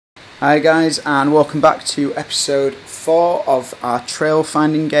Hi guys, and welcome back to episode 4 of our trail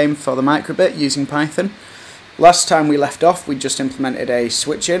finding game for the Microbit using Python. Last time we left off, we just implemented a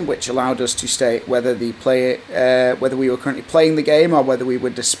switch in which allowed us to state whether whether we were currently playing the game or whether we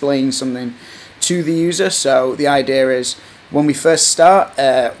were displaying something to the user. So the idea is when we first start,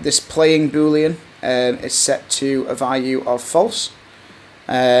 this playing boolean is set to a value of false.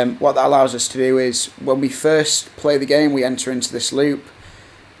 What that allows us to do is when we first play the game, we enter into this loop.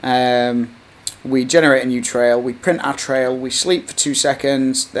 We generate a new trail, we print our trail, we sleep for 2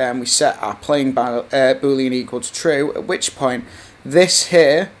 seconds, then we set our playing boolean equal to true, at which point this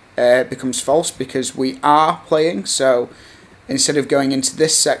here becomes false because we are playing. So instead of going into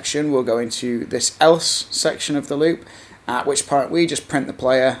this section, we'll go into this else section of the loop, at which point we just print the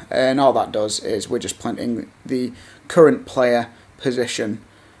player, and all that does is we're just printing the current player position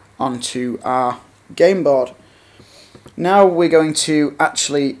onto our game board. Now we're going to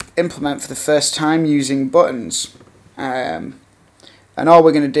actually implement for the first time using buttons, and all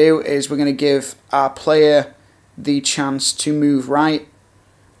we're going to do is we're going to give our player the chance to move right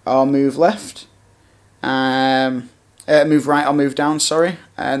or move left, move right or move down, sorry.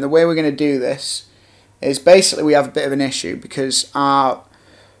 And the way we're going to do this is basically we have a bit of an issue because what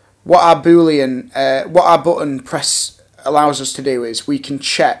our button press allows us to do is we can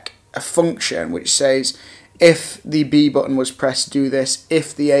check a function which says if the B button was pressed, do this.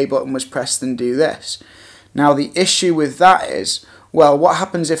 If the A button was pressed, then do this. Now the issue with that is, well, what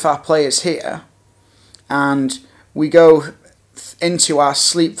happens if our player's here and we go into our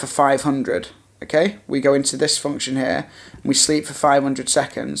sleep for 500, okay? We go into this function here and we sleep for 500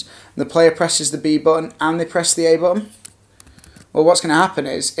 seconds. The player presses the B button and they press the A button. Well, what's going to happen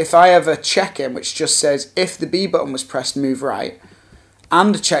is if I have a check-in which just says if the B button was pressed, move right,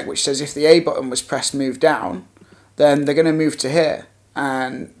 and a check which says if the A button was pressed, move down, then they're going to move to here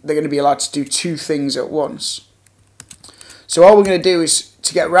and they're going to be allowed to do two things at once. So all we're going to do is,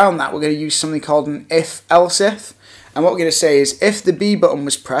 to get around that, we're going to use something called an if-else if, and what we're going to say is if the B button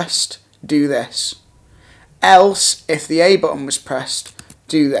was pressed, do this, else if the A button was pressed,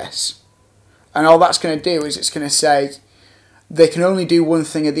 do this. And all that's going to do is it's going to say they can only do one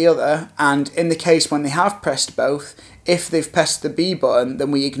thing or the other, and in the case when they have pressed both, if they've pressed the B button, then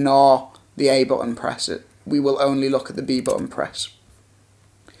we ignore the A button press. We will only look at the B button press.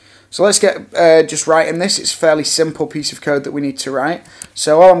 So let's get just writing this. It's a fairly simple piece of code that we need to write.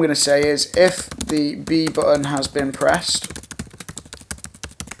 So all I'm going to say is if the B button has been pressed,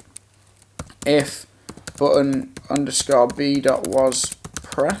 if button underscore B dot was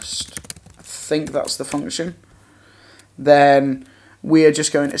pressed, I think that's the function, then we are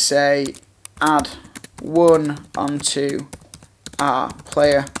just going to say add 1 onto our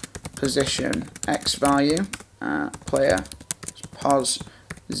player position x value, player pos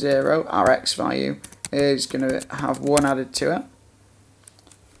 0, our x value is going to have 1 added to it,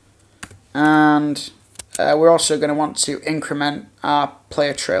 and we're also going to want to increment our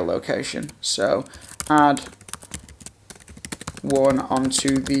player trail location, so add 1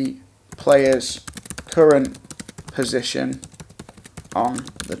 onto the player's current position on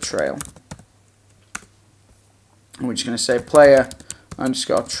the trail. And we're just going to say player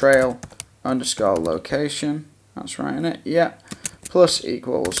underscore trail underscore location, that's right, isn't it? Yeah, plus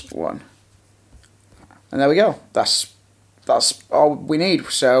equals 1. And there we go. That's all we need.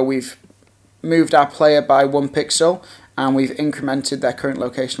 So we've moved our player by 1 pixel and we've incremented their current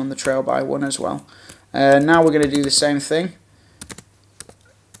location on the trail by 1 as well. Now we're going to do the same thing.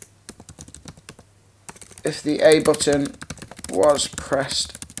 If the A button was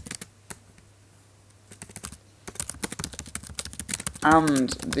pressed and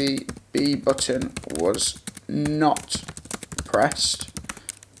the B button was not pressed,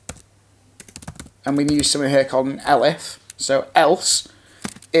 and we use something here called an elif, so else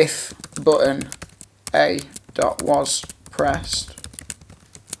if button A dot was pressed,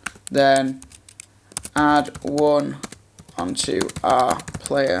 then add 1 onto our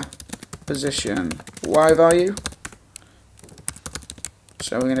player position y value.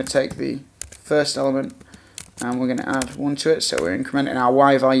 So we're going to take the first element and we're going to add 1 to it, so we're incrementing our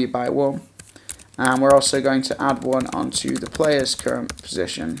y value by 1, and we're also going to add 1 onto the player's current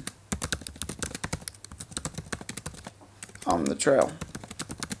position on the trail.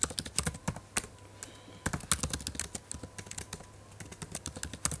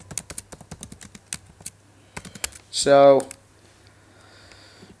 So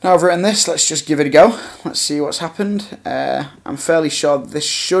now I've written this, let's just give it a go. Let's see what's happened. I'm fairly sure this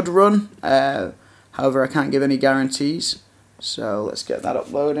should run. However, I can't give any guarantees. So let's get that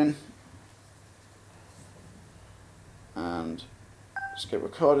uploading. And Let's get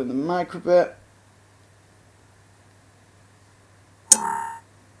recording the microbit.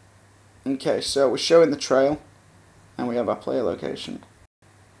 Okay, so we're showing the trail and we have our player location.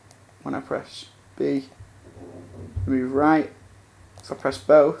 When I press B, we move right. If I press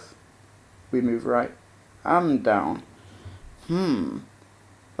both, we move right and down.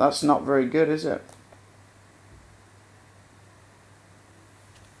 That's not very good, is it?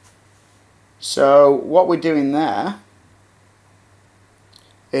 So what we're doing there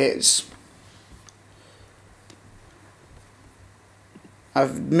is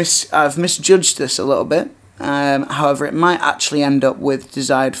I've misjudged this a little bit. However, it might actually end up with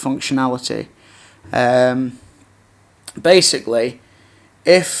desired functionality. Basically,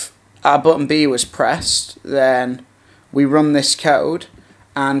 if our button B was pressed, then we run this code,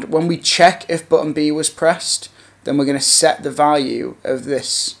 and when we check if button B was pressed, then we're going to set the value of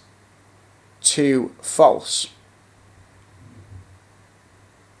this to false.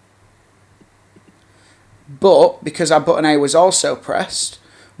 But because our button A was also pressed,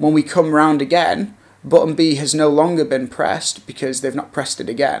 when we come round again, button B has no longer been pressed because they've not pressed it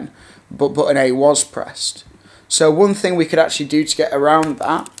again, but button A was pressed. So one thing we could actually do to get around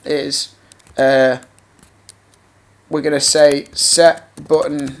that is we're going to say set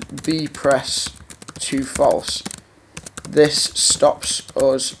button B press to false. This stops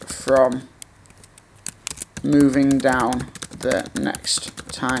us from moving down the next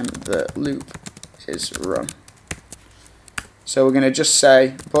time the loop is run. So we're going to just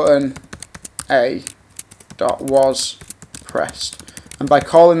say button A dot was pressed, and by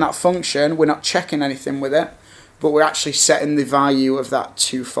calling that function we're not checking anything with it, but we're actually setting the value of that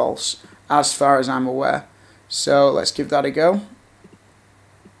to false as far as I'm aware. So let's give that a go.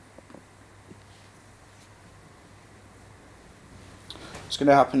 It's going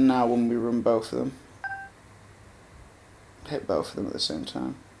to happen now when we run both of them. Hit both of them at the same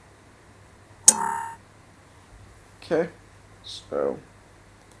time. Okay, so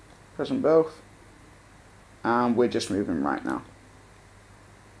pressing both, and we're just moving right now.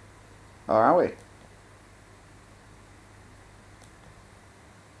 Or are we?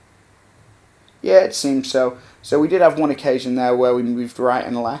 Yeah, it seems so. So we did have one occasion there where we moved right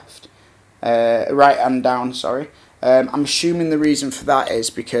and left, right and down, sorry. I'm assuming the reason for that is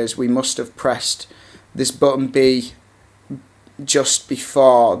because we must have pressed this button B just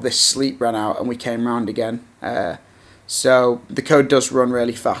before this sleep ran out and we came round again. So the code does run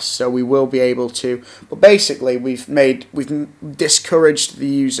really fast, so we will be able to, but basically we've discouraged the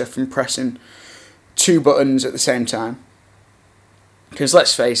user from pressing two buttons at the same time, because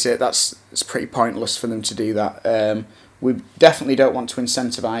let's face it, it's pretty pointless for them to do that. We definitely don't want to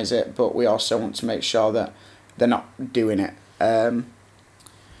incentivize it, but we also want to make sure that they're not doing it.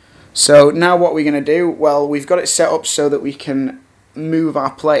 So now what we're going to do, well, we've got it set up so that we can move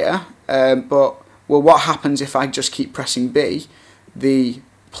our player, but well, what happens if I just keep pressing B? The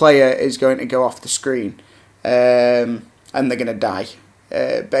player is going to go off the screen, and they're going to die.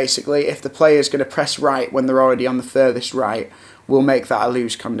 Basically, if the player is going to press right when they're already on the furthest right, we'll make that a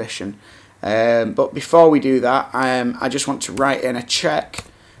lose condition. But before we do that, I just want to write in a check,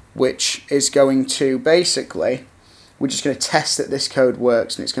 which is going to basically, we're just going to test that this code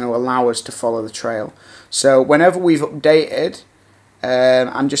works, and it's going to allow us to follow the trail. So whenever we've updated,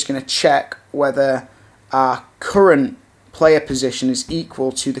 I'm just going to check whether our current player position is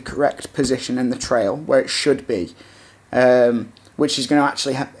equal to the correct position in the trail, where it should be, which is going to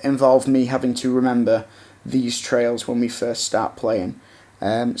actually involve me having to remember these trails when we first start playing.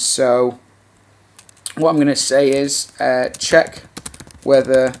 So what I'm going to say is check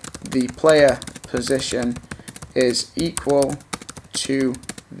whether the player position is equal to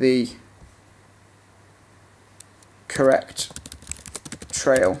the correct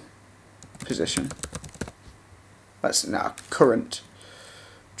trail position. That's now current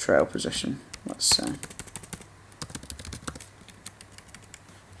trail position, let's say.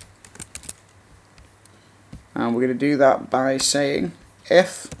 And we're going to do that by saying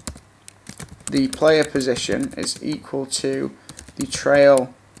if the player position is equal to the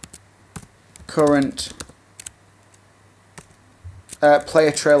trail current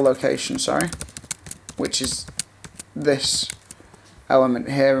player trail location, sorry, which is this element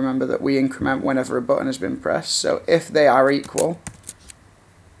here. Remember that we increment whenever a button has been pressed. So if they are equal,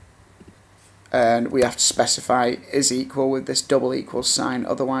 and we have to specify is equal with this double equals sign,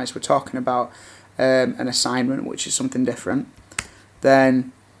 otherwise we're talking about an assignment, which is something different.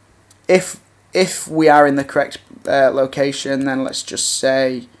 Then if we are in the correct location, then let's just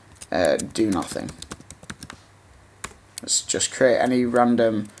say do nothing. Let's just create any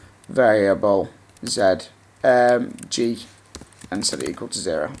random variable z, g, and set it equal to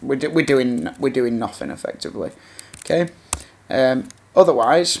 0. We're doing nothing effectively. Okay.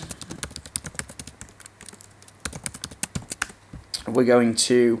 Otherwise, we're going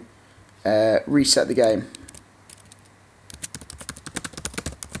to reset the game.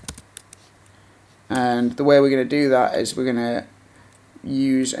 And the way we're going to do that is we're going to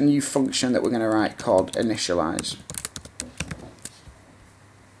use a new function that we're going to write called initialize.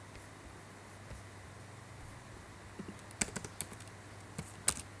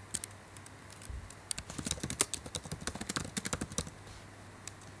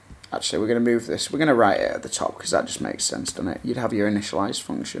 Actually, we're going to move this. We're going to write it at the top because that just makes sense, doesn't it? You'd have your initialize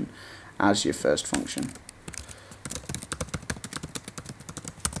function as your first function.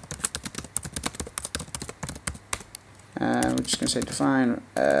 We're just going to say define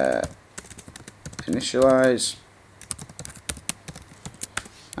initialize,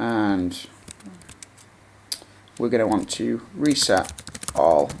 and we're going to want to reset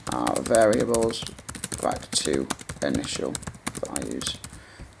all our variables back to initial values.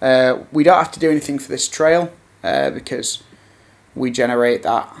 We don't have to do anything for this trail because we generate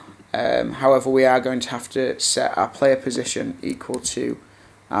that. However, we are going to have to set our player position equal to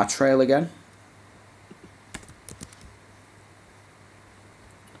our trail again.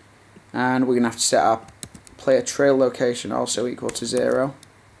 And we're going to have to set our player trail location also equal to 0.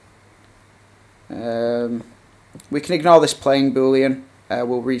 We can ignore this playing boolean.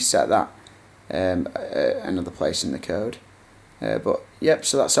 We'll reset that another place in the code. But yep,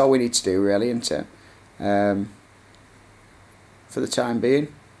 so that's all we need to do really, isn't it? For the time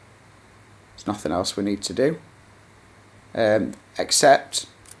being, there's nothing else we need to do. Except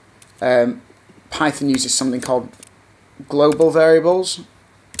Python uses something called global variables.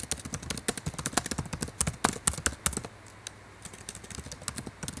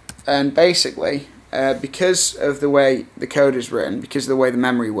 And basically, because of the way the code is written, because of the way the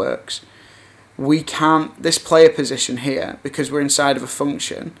memory works, we can't, this player position here, because we're inside of a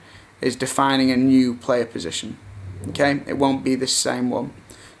function, is defining a new player position. Okay, it won't be the same one.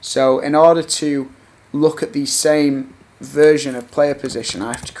 So in order to look at the same version of player position,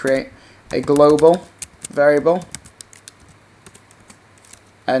 I have to create a global variable,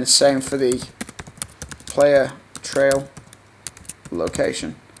 and same for the player trail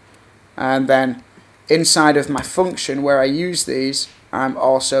location. And then inside of my function where I use these, I'm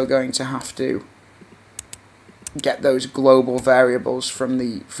also going to have to get those global variables from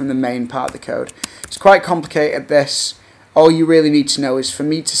the main part of the code. It's quite complicated, this. All you really need to know is for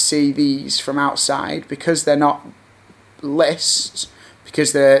me to see these from outside, because they're not lists,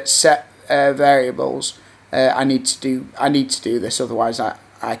 because they're set variables, I need to do this, otherwise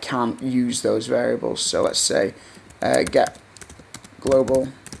I can't use those variables. So let's say get global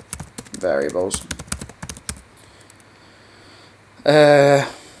variables.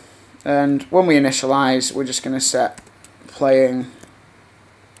 And when we initialize, we're just going to set playing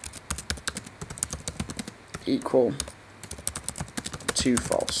equal to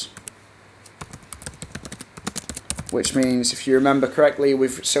false, which means, if you remember correctly,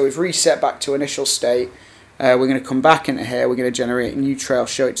 we've reset back to initial state. We're going to come back into here, we're going to generate a new trail,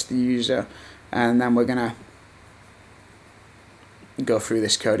 show it to the user, and then we're going to go through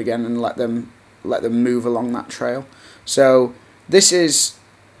this code again and let them move along that trail. So this is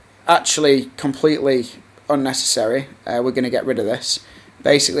actually completely unnecessary. We're going to get rid of this.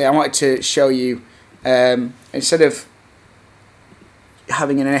 Basically, I wanted to show you, instead of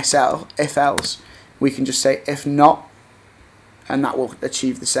having an if else, we can just say if not, and that will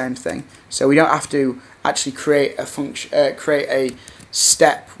achieve the same thing. So we don't have to actually create a function, create a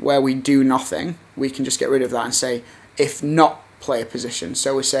step where we do nothing. We can just get rid of that and say if not player position.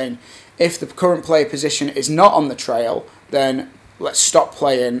 So we're saying if the current player position is not on the trail, then let's stop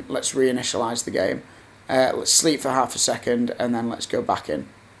playing, let's reinitialize the game, let's sleep for half a second, and then let's go back in.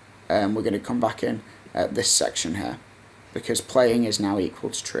 We're going to come back in at this section here, because playing is now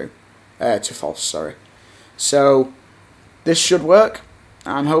equal to false, sorry. So this should work,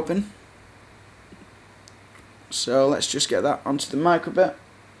 I'm hoping. So let's just get that onto the Microbit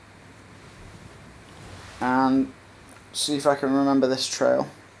and see if I can remember this trail.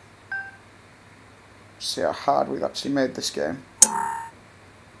 See how hard we've actually made this game.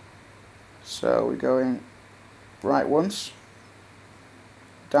 So we're going right once,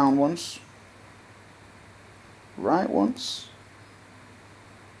 down once, right once,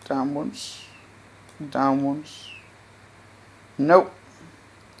 down once, down once. Nope.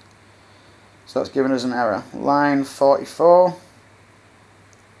 So that's given us an error. Line 44.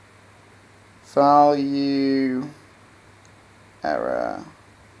 Value error.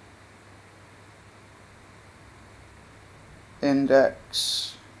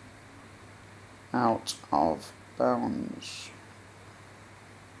 index out of bounds.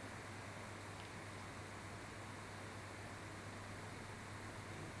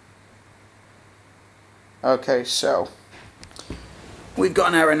 Okay, so we've got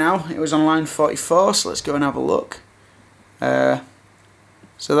an error now. It was on line 44, so let's go and have a look. So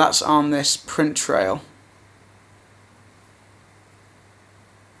that's on this print trail.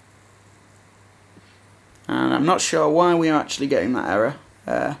 And I'm not sure why we are actually getting that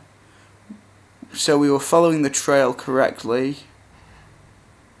error. So we were following the trail correctly,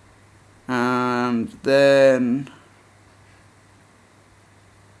 and then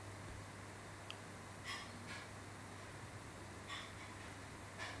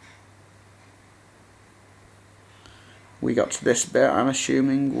we got to this bit, I'm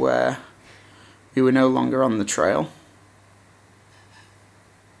assuming, where we were no longer on the trail.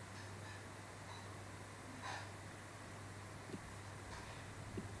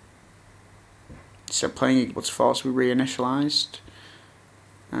 So playing equals false, we reinitialized,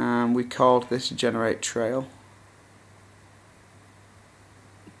 and we called this generate trail,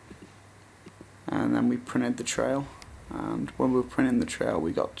 and then we printed the trail, and when we were printing the trail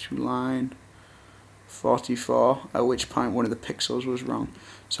we got to line 44, at which point one of the pixels was wrong.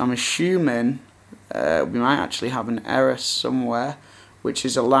 So I'm assuming we might actually have an error somewhere which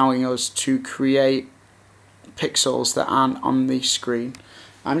is allowing us to create pixels that aren't on the screen.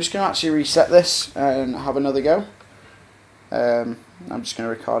 I'm just going to actually reset this and have another go. I'm just going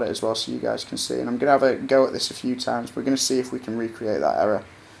to record it as well so you guys can see, and I'm going to have a go at this a few times. We're going to see if we can recreate that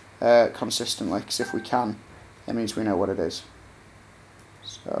error consistently, because if we can, it means we know what it is.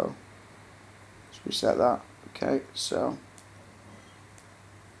 So let's reset that. Okay, so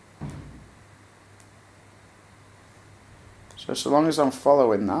long as I'm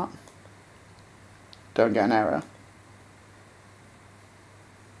following that, don't get an error.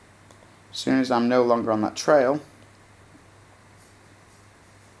 As soon as I'm no longer on that trail,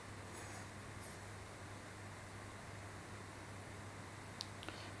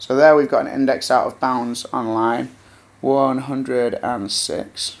 so there we've got an index out of bounds on line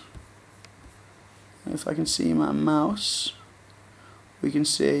 106. If I can see my mouse, we can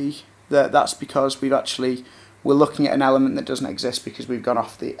see that that's because we're looking at an element that doesn't exist because we've gone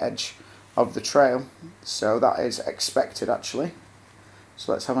off the edge of the trail. So that is expected actually.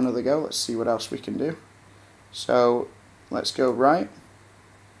 So let's have another go. Let's see what else we can do. So let's go right,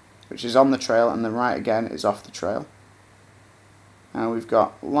 which is on the trail, and then right again is off the trail. And we've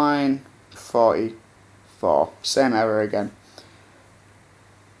got line 44, same error again.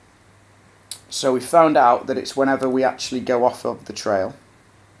 So we found out that it's whenever we actually go off of the trail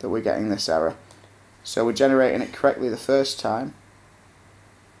that we're getting this error. So we're generating it correctly the first time,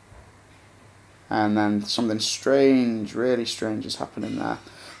 and then something strange, really strange is happening there.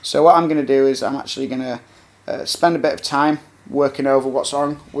 So what I'm going to do is I'm actually going to spend a bit of time working over what's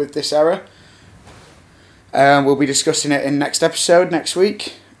wrong with this error. We'll be discussing it in next episode next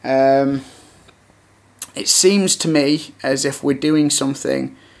week. It seems to me as if we're doing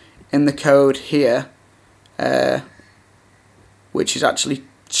something in the code here which is actually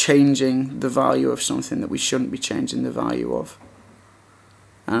changing the value of something that we shouldn't be changing the value of.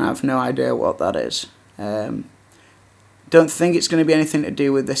 And I have no idea what that is. Don't think it's going to be anything to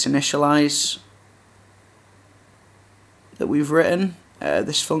do with this initialize that we've written,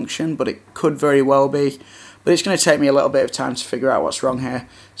 this function, but it could very well be. But it's going to take me a little bit of time to figure out what's wrong here.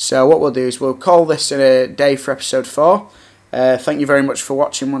 So what we'll do is we'll call this a day for episode 4. Thank you very much for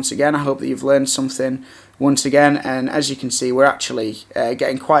watching once again. I hope that you've learned something once again, and as you can see, we're actually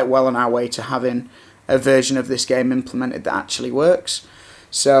getting quite well on our way to having a version of this game implemented that actually works.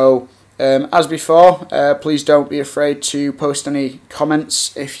 So as before, please don't be afraid to post any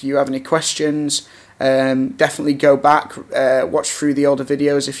comments if you have any questions. Definitely go back, watch through the older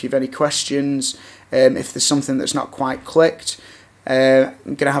videos if you have any questions, if there's something that's not quite clicked. I'm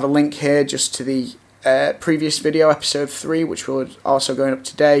going to have a link here just to the previous video, episode 3, which will also going up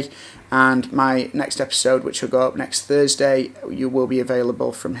today, and my next episode, which will go up next Thursday. You will be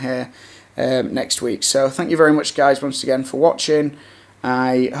available from here next week. So thank you very much, guys, once again for watching.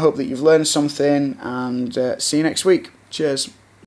 I hope that you've learned something, and see you next week. Cheers.